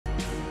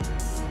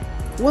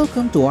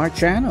Welcome to our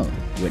channel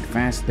with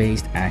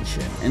fast-paced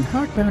action and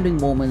heart-pounding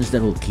moments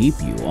that will keep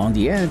you on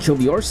the edge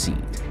of your seat.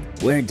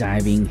 We're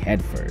diving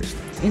headfirst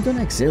into an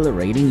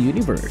exhilarating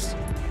universe.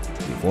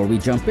 Before we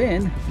jump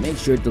in, make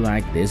sure to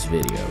like this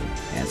video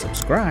and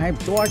subscribe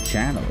to our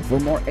channel for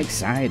more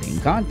exciting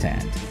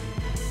content.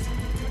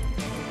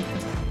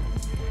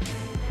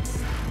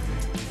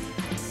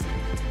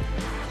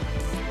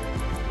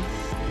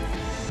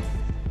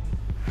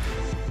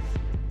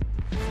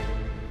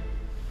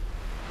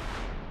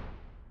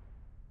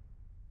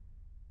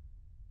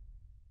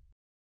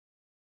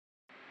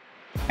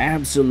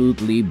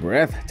 Absolutely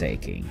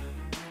breathtaking.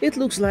 It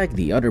looks like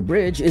the other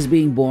bridge is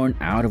being born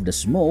out of the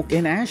smoke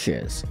and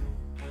ashes.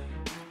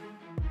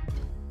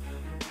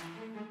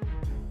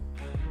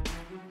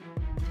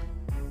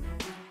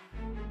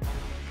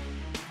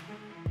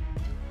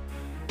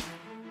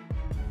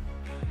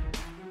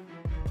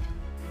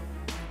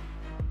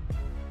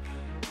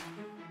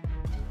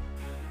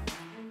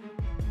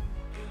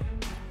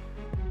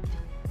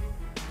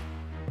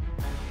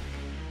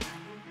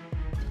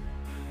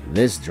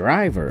 This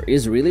driver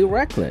is really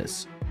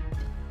reckless.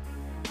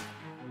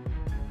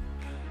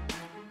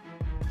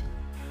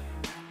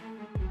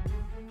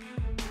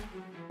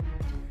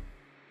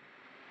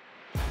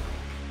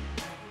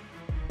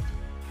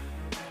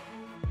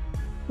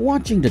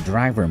 Watching the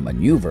driver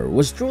maneuver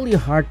was truly a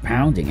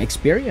heart-pounding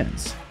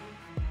experience.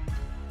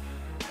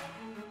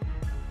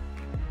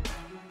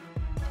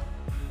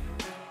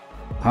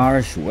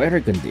 Harsh weather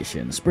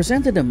conditions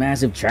presented a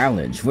massive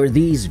challenge for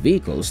these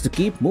vehicles to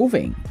keep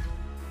moving.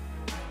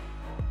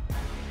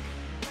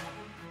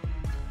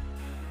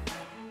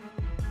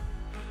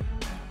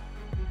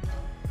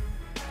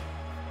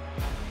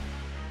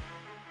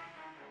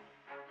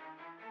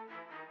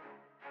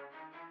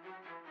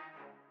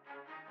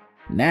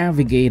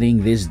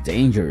 Navigating this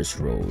dangerous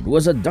road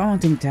was a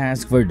daunting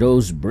task for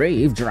those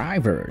brave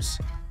drivers.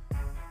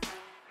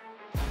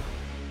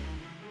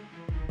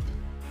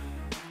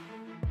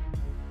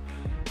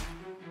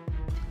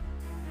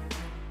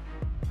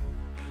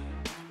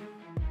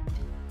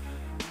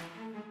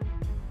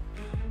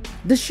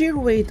 The sheer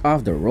weight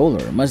of the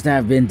roller must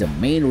have been the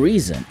main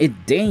reason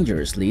it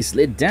dangerously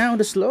slid down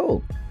the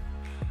slope.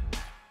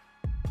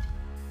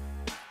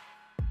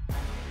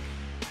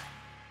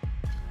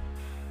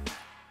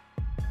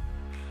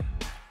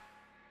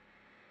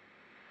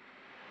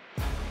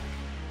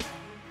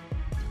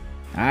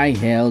 I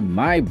held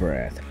my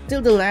breath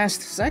till the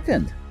last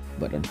second,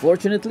 but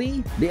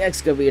unfortunately, the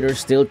excavator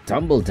still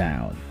tumbled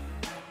down.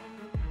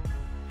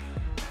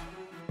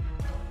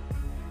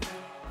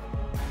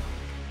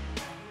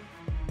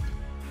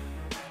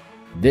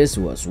 This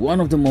was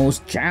one of the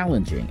most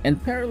challenging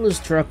and perilous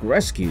truck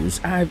rescues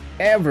I've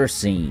ever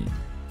seen.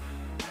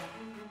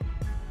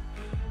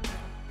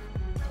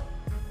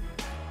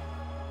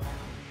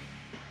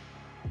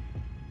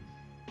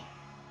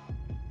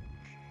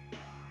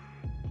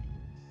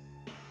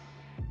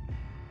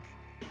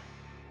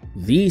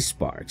 These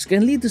sparks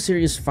can lead to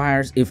serious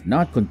fires if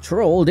not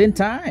controlled in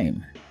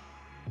time.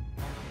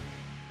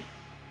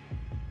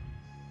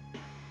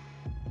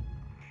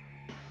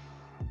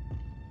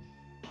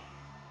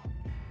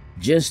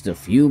 Just a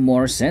few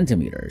more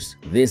centimeters,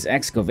 this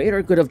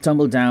excavator could have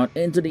tumbled down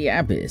into the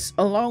abyss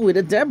along with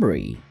the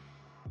debris.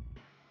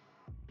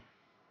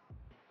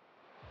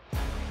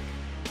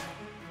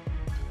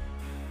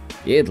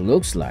 It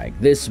looks like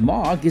this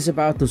smog is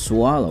about to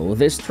swallow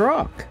this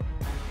truck.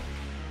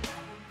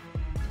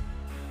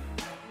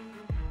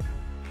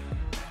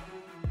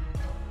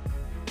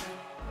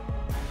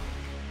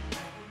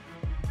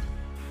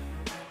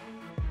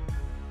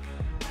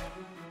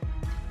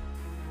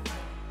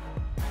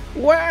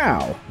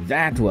 Wow,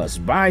 that was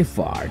by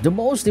far the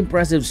most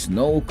impressive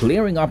snow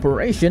clearing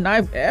operation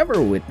I've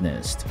ever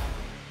witnessed.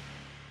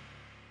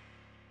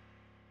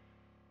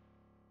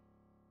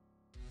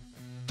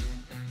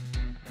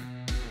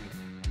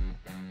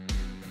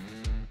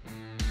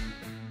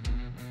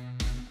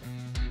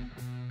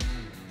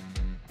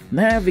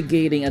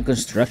 Navigating a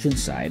construction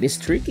site is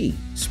tricky,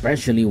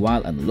 especially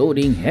while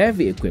unloading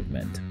heavy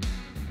equipment.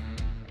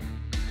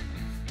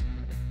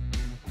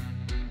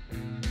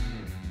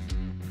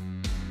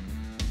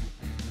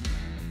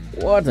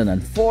 What an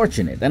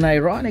unfortunate and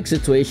ironic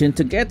situation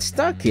to get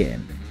stuck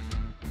in.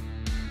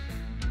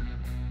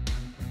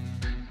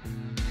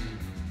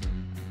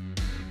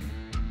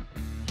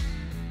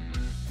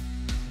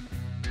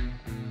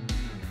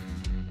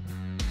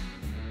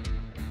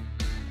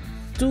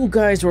 Two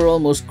guys were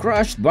almost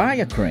crushed by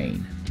a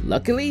crane.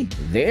 Luckily,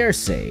 they're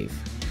safe.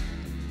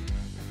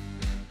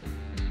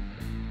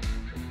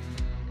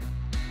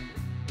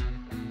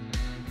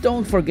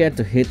 Don't forget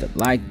to hit that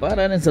like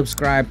button and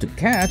subscribe to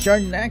catch our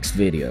next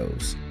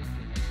videos.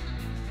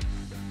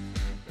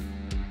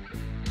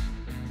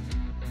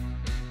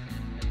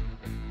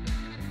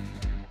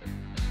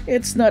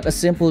 It's not a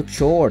simple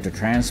chore to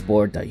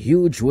transport a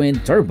huge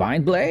wind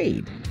turbine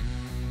blade.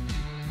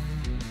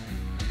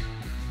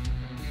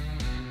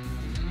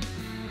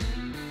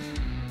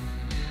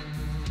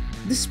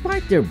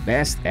 Despite their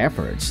best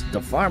efforts,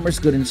 the farmers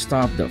couldn't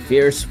stop the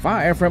fierce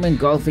fire from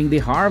engulfing the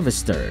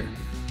harvester.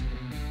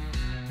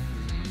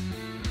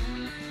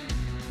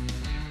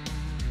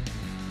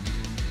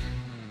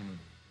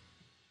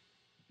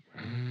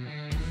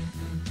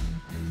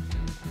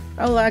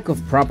 A lack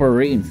of proper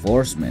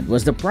reinforcement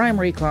was the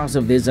primary cause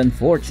of this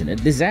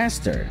unfortunate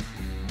disaster.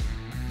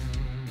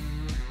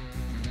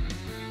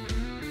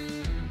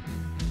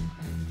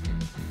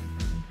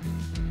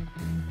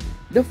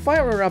 The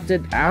fire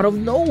erupted out of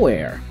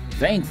nowhere.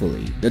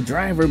 Thankfully, the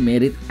driver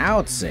made it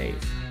out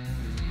safe.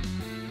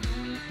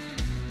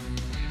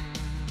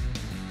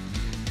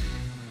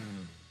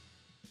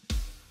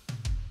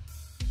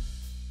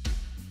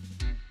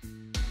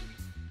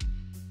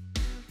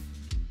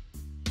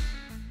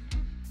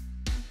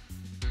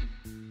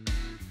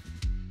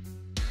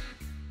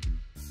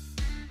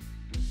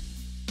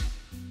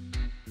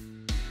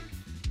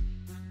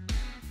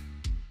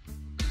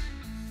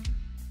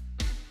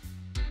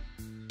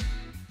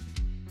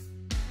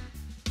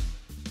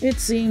 It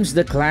seems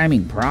the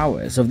climbing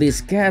prowess of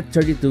this Cat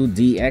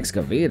 32D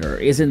excavator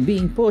isn't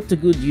being put to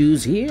good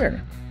use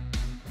here.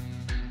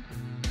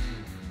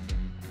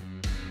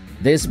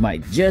 This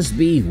might just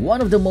be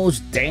one of the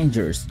most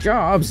dangerous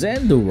jobs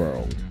in the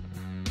world.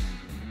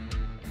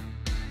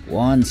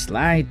 One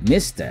slight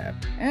misstep,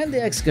 and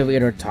the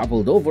excavator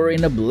toppled over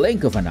in a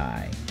blink of an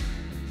eye.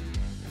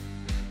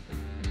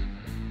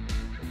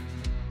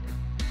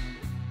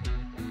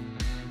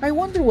 I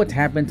wonder what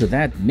happened to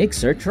that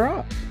mixer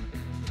truck.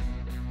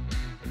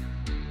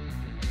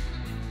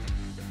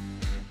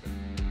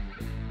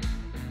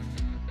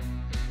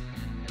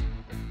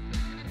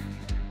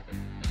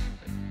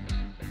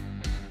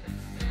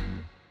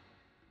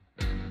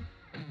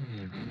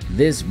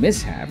 This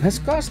mishap has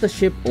cost the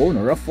ship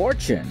owner a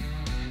fortune.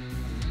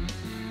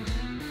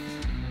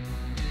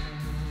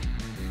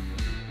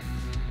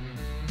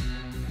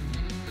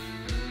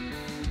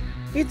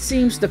 It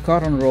seems the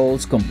cotton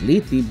rolls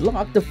completely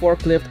blocked the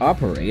forklift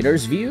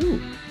operator's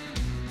view.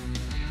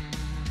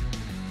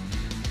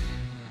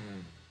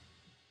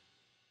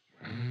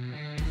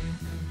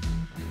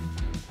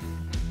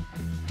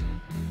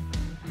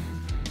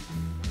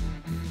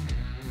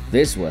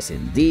 This was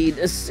indeed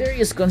a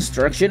serious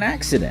construction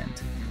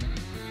accident.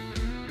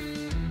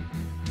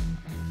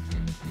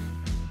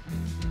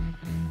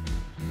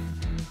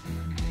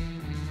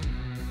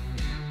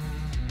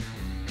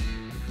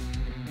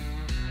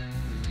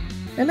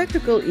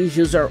 Electrical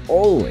issues are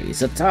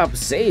always a top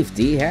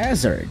safety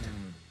hazard.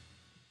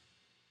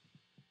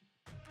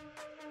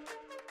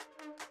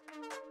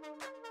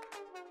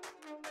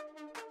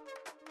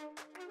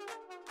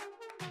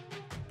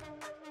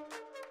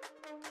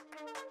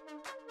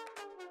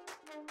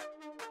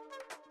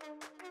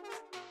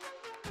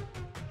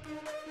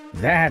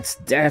 That's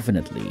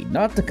definitely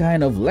not the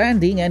kind of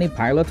landing any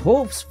pilot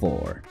hopes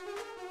for.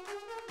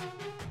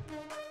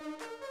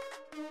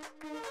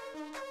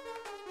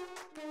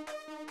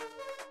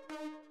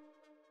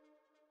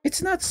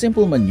 It's not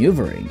simple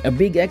maneuvering a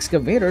big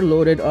excavator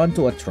loaded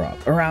onto a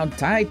truck around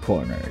tight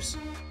corners.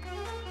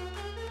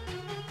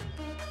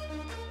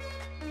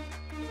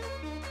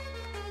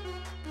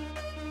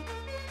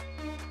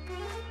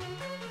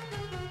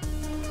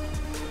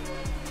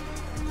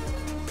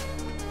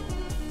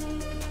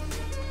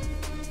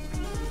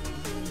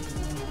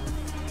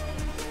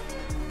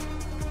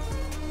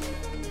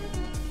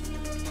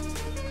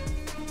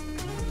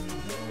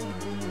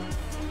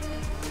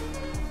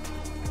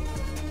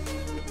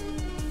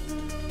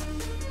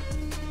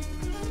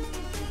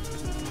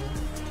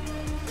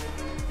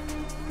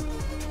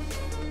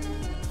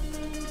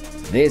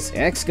 This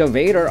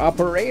excavator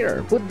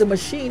operator put the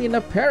machine in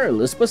a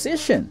perilous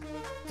position.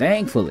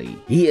 Thankfully,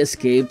 he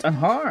escaped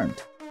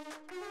unharmed.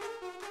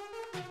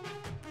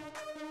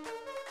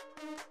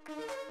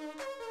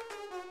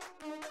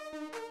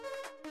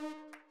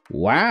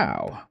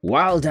 Wow,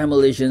 while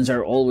demolitions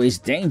are always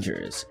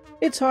dangerous,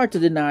 it's hard to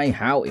deny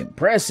how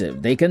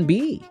impressive they can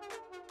be.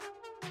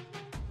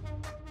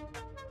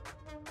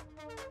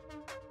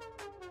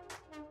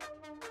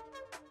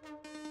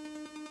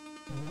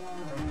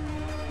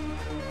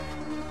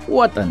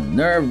 What a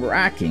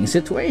nerve-wracking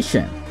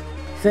situation!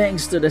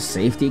 Thanks to the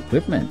safety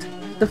equipment,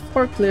 the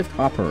forklift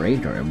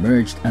operator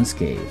emerged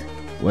unscathed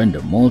when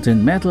the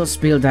molten metal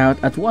spilled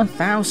out at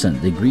 1000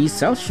 degrees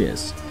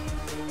Celsius.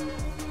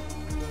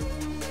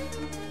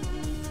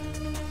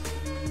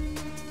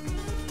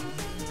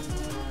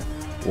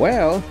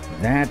 Well,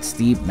 that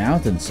steep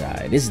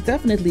mountainside is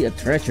definitely a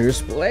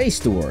treacherous place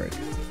to work.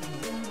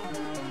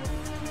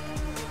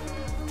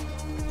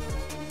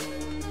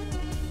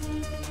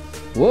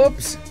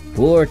 Whoops!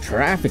 Poor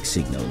traffic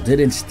signal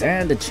didn't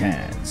stand a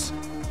chance.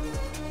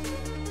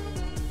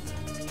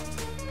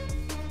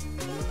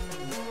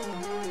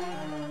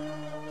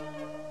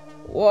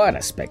 What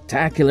a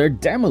spectacular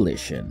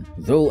demolition,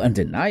 though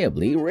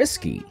undeniably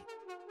risky.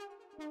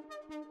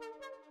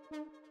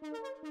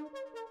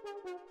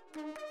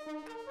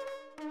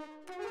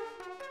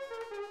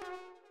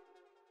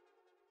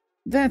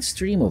 That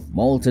stream of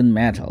molten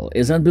metal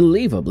is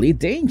unbelievably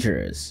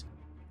dangerous.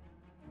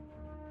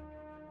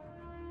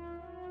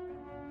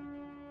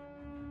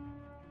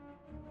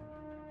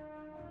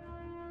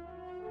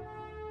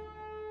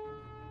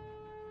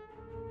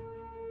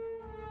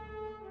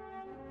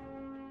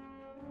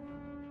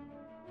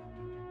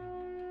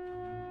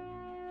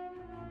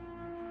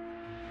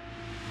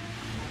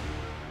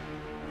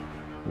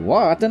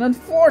 What an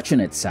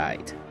unfortunate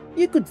sight!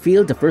 You could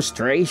feel the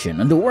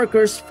frustration on the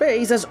worker's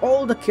face as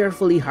all the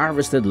carefully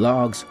harvested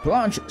logs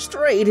plunged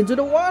straight into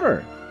the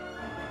water.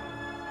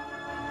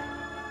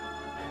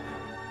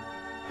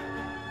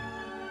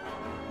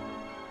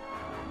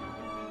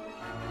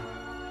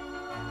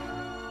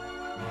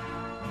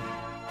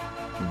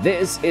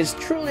 This is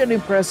truly an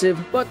impressive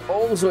but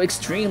also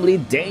extremely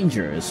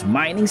dangerous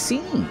mining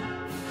scene.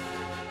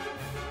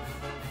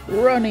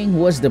 Running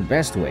was the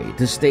best way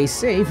to stay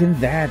safe in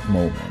that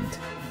moment.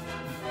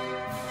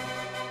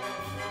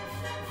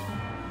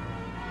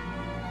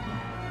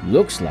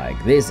 Looks like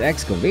this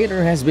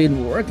excavator has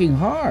been working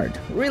hard,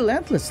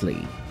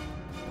 relentlessly.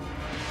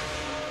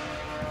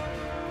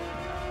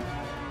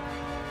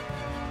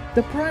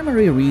 The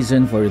primary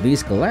reason for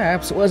this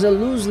collapse was a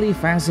loosely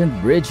fastened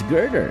bridge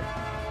girder.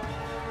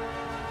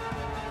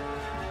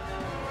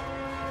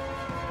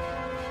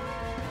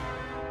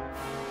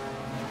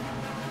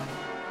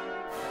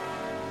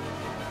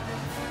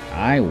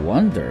 I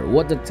wonder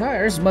what the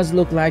tires must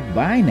look like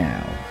by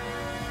now.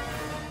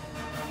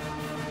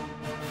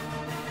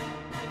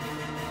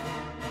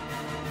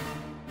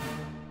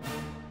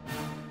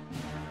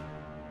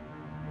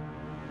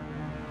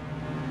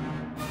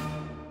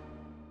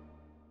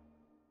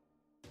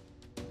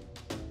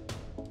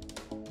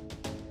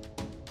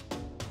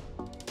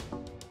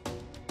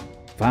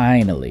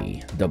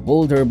 Finally, the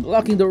boulder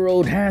blocking the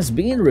road has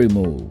been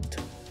removed.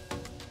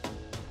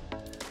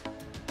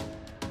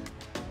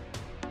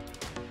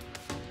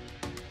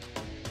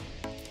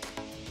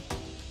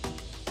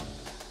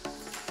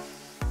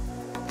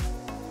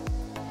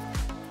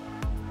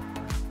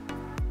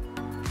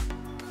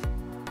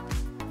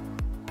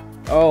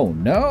 Oh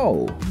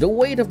no! The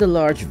weight of the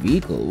large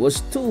vehicle was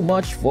too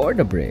much for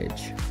the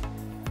bridge.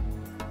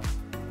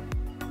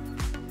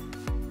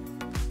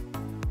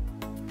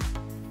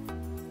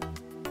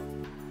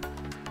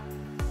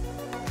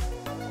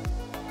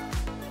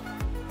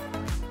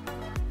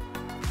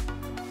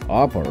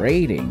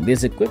 Operating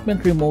this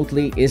equipment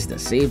remotely is the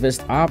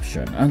safest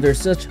option under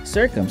such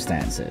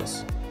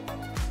circumstances.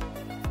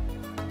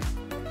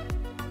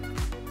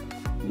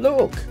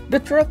 Look, the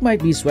truck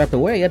might be swept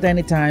away at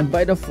any time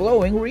by the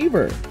flowing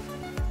river.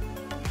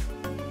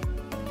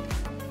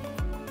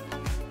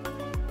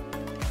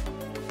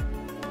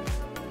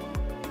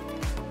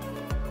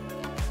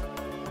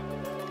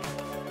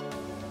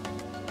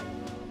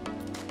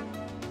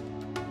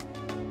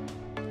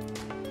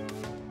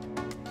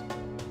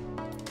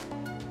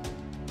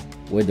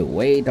 With the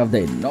weight of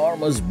the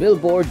enormous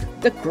billboard,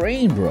 the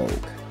crane broke.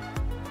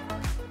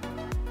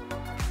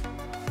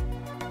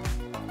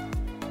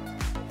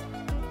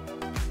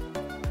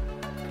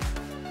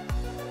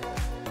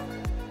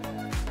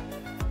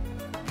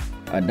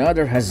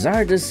 Another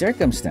hazardous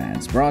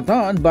circumstance brought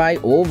on by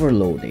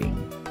overloading.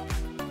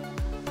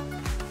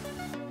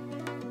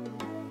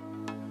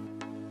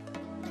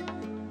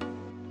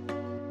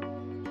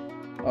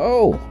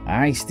 Oh,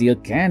 I still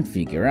can't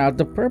figure out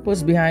the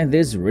purpose behind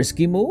this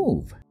risky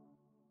move.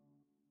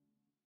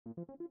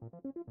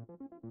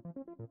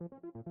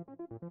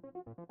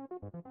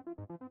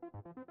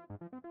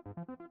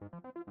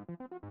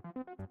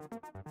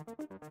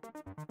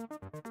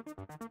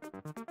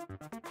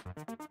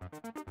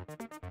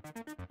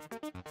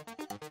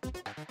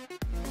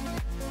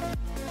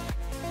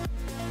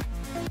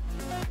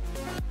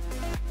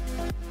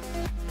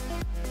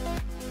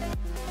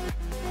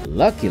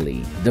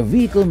 Luckily, the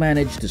vehicle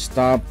managed to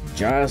stop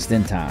just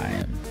in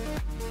time.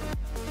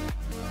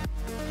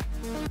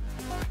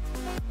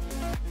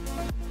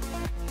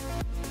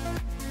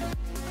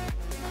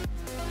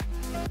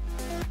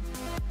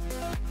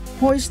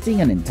 Hoisting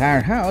an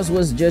entire house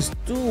was just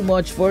too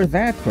much for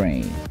that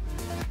crane.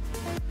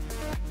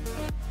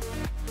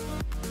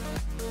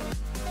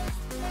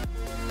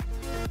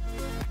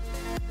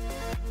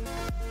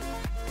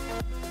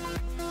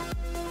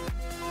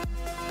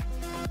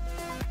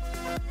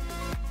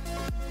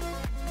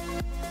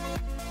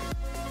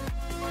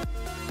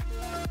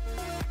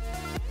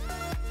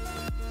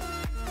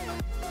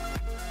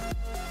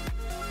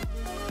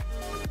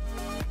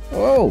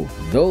 Oh,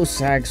 those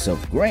sacks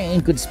of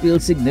grain could spill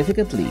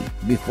significantly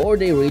before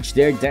they reach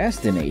their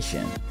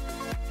destination.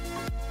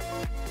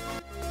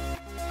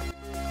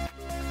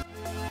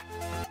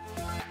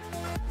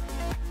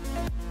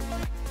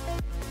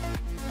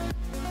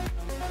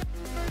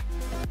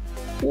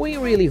 We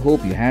really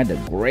hope you had a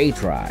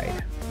great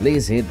ride.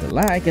 Please hit the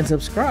like and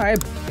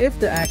subscribe if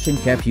the action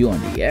kept you on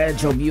the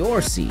edge of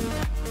your seat.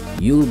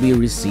 You'll be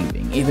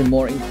receiving even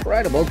more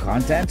incredible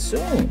content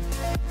soon.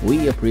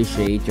 We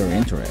appreciate your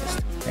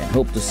interest and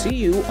hope to see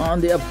you on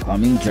the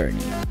upcoming journey.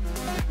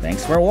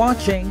 Thanks for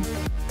watching.